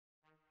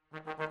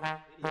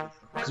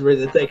Because we're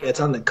the thing, it's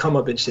on the come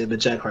up and shit, but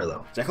Jack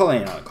Harlow. Jack Harlow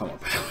ain't on the come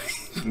up.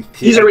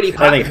 He's already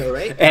popping though,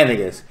 right? And I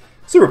think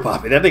super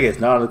popping. I think it's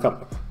not on the come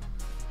up.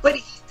 But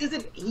he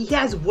doesn't. He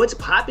has what's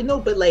popping though.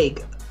 But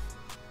like,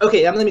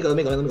 okay, let me go.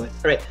 All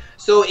right.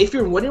 So if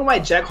you're wondering why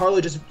Jack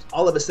Harlow just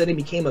all of a sudden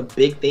became a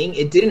big thing,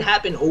 it didn't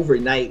happen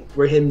overnight.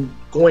 Where him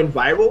going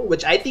viral,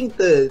 which I think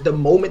the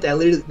moment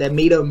that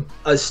made him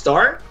a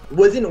star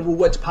wasn't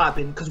What's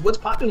Poppin', because What's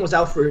Poppin' was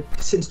out for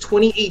since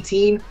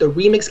 2018. The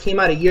remix came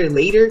out a year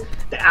later.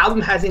 The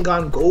album hasn't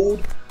gone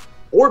gold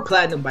or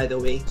platinum, by the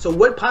way. So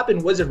What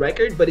Poppin' was a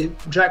record, but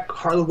Jack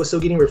Harlow was still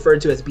getting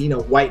referred to as being a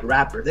white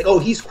rapper. Like, oh,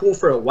 he's cool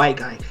for a white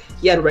guy.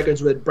 He had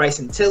records with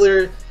Bryson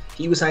Tiller.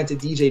 He was signed to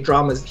DJ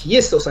Drama's. He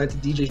is still signed to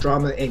DJ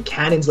Drama and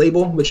Cannon's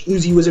label, which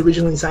Uzi was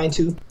originally signed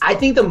to. I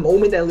think the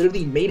moment that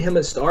literally made him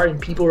a star and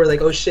people were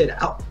like, oh shit,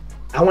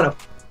 I want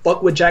to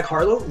fuck with Jack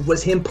Harlow,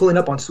 was him pulling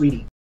up on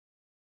Sweetie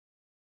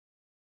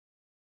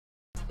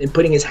and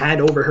putting his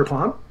hand over her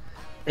palm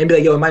and be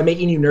like, yo, am I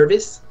making you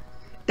nervous?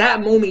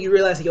 That moment you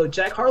realize, like, yo,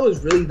 Jack Harlow is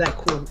really that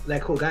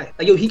cool guy.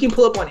 Like, yo, he can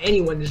pull up on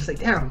anyone and just like,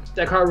 damn,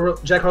 Jack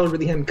Harlow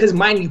really him. Because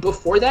mind you,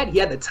 before that, he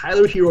had the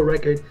Tyler Hero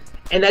record,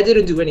 and that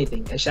didn't do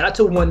anything. And shout out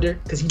to Wonder,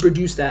 because he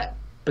produced that.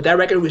 But that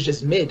record was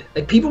just mid.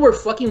 Like, people were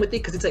fucking with it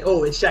because it's like,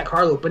 oh, it's Jack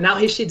Harlow. But now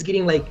his shit's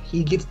getting like,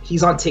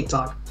 he's on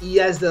TikTok. He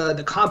has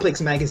the Complex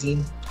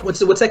magazine. What's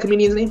that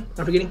comedian's name?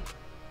 I'm forgetting.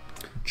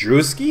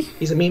 Drewski?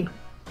 He's a meme.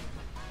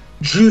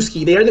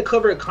 Drewski. They are the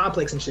cover of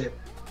Complex and shit.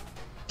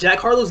 Jack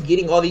Harlow's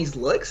getting all these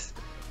looks.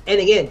 And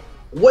again,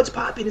 What's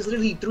Poppin' is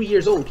literally 3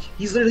 years old.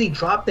 He's literally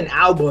dropped an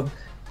album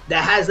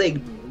that has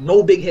like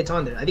no big hits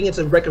on there. I think it's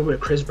a record with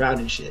Chris Brown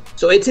and shit.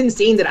 So it's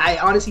insane that I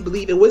honestly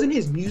believe it wasn't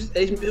his music.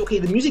 Okay,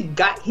 the music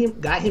got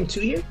him to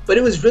here, but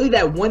it was really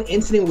that one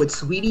incident with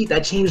Sweetie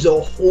that changed the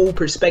whole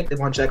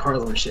perspective on Jack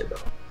Harlow and shit, bro.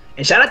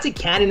 And shout out to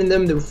Cannon and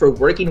them for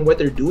working what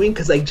they're doing,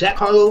 because like Jack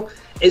Harlow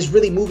is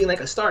really moving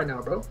like a star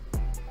now, bro.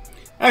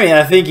 I mean,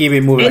 I think he'd be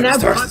moving like a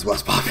star since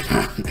What's Poppin'.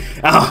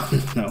 I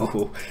don't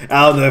know.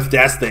 I don't know if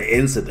that's the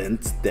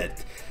incident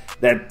that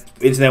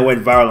incident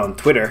went viral on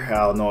Twitter.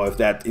 I don't know if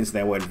that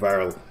incident went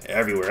viral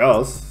everywhere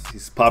else.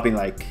 He's popping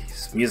like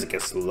his music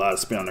has a lot of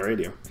spin on the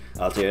radio.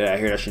 I'll tell you that. I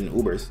hear that shit in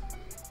Ubers.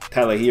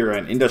 Tyler Hero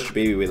and Industry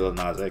Baby with Lil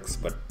Nas X,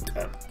 but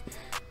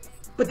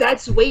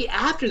that's way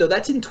after though.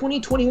 That's in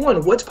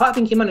 2021. What's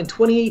Poppin' came out in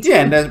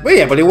 2018. Yeah,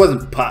 but it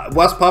wasn't.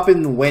 What's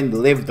Poppin'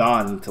 lived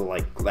on until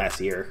like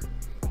last year.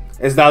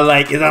 It's not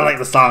like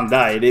the song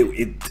died.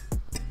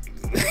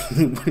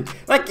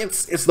 Like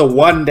it's the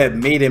one that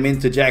made him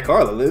into Jack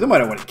Harlow. No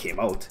matter when it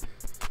came out,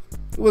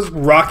 it was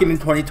rocking in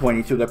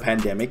 2020 through the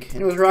pandemic,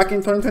 and it was rocking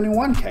in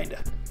 2021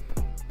 kinda.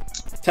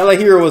 Tyler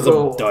Hero was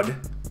a dud.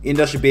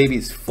 Industry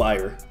Baby's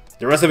fire.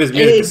 The rest of his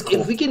music is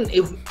cool.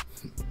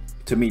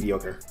 To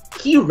mediocre.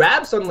 He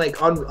raps on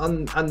like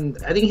on I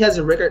think he has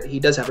a record. He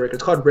does have a record.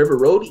 It's called River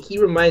Road. He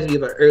reminds me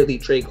of an early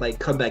Drake, like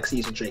comeback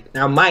season Drake.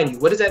 Now, mind you,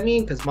 what does that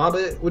mean? Because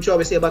Mamba, what you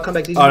always say about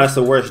comeback season? Oh, that's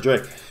the worst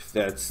Drake.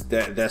 That's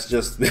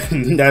just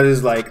that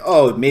is like,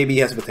 oh, maybe he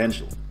has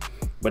potential,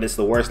 but it's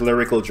the worst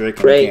lyrical Drake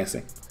I can't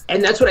sing.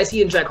 And that's what I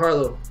see in Jack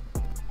Harlow.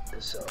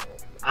 So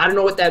I don't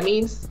know what that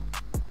means.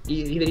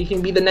 Either he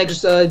can be the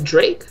next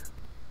Drake,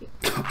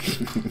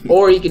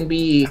 or he can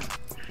be.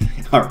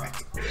 All right.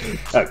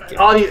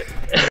 Okay.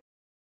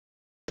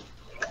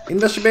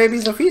 Industry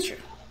Baby's a feature.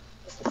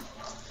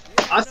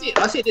 I'll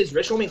say this: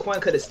 Rich Homie Quan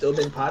could have still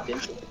been popping.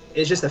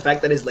 It's just the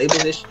fact that his label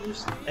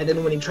issues, and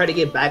then when he tried to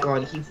get back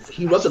on,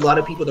 he rubbed a lot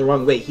of people the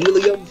wrong way. He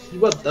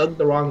rubbed Thug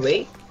the wrong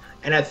way,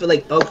 and I feel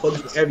like Thug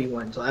fucks with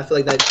everyone. So I feel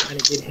like that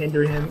kind of did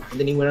hinder him, and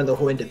then he went on the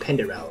whole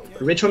independent route.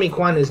 But Rich Homie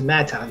Quan is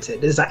mad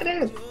talented.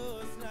 Designer,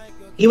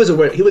 he was a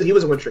one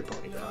trick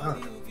pony, bro. I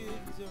don't know.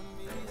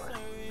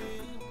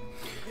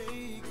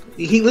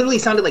 He literally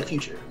sounded like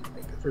Future,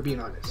 for being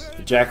honest.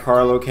 Jack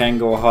Harlow can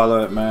go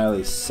holler at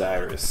Miley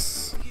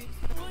Cyrus.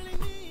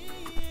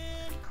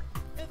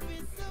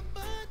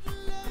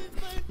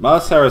 Miley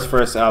Cyrus'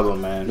 first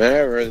album, man. Man, I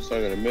haven't heard this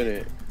song in a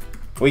minute.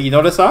 Wait, you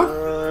know the song?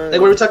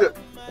 Like, we were talking.